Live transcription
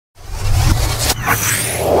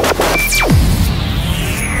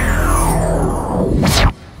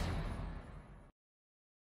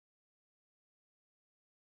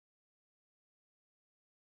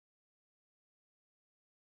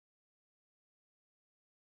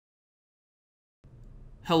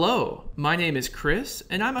Hello, my name is Chris,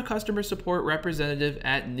 and I'm a customer support representative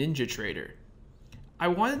at NinjaTrader. I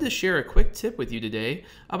wanted to share a quick tip with you today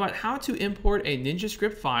about how to import a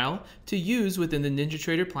NinjaScript file to use within the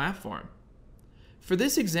NinjaTrader platform. For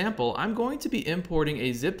this example, I'm going to be importing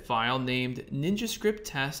a zip file named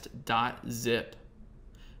NinjaScript-test.zip.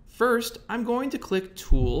 First, I'm going to click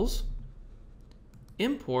Tools,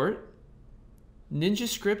 Import,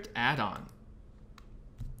 NinjaScript Add-on.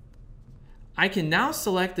 I can now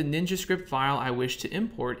select the NinjaScript file I wish to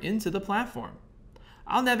import into the platform.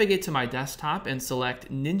 I'll navigate to my desktop and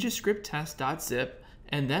select NinjaScript-test.zip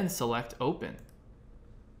and then select Open.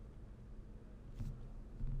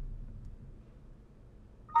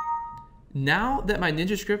 Now that my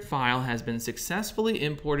NinjaScript file has been successfully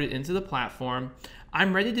imported into the platform,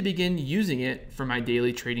 I'm ready to begin using it for my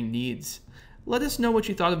daily trading needs. Let us know what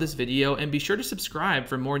you thought of this video and be sure to subscribe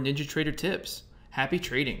for more NinjaTrader tips. Happy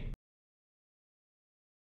trading!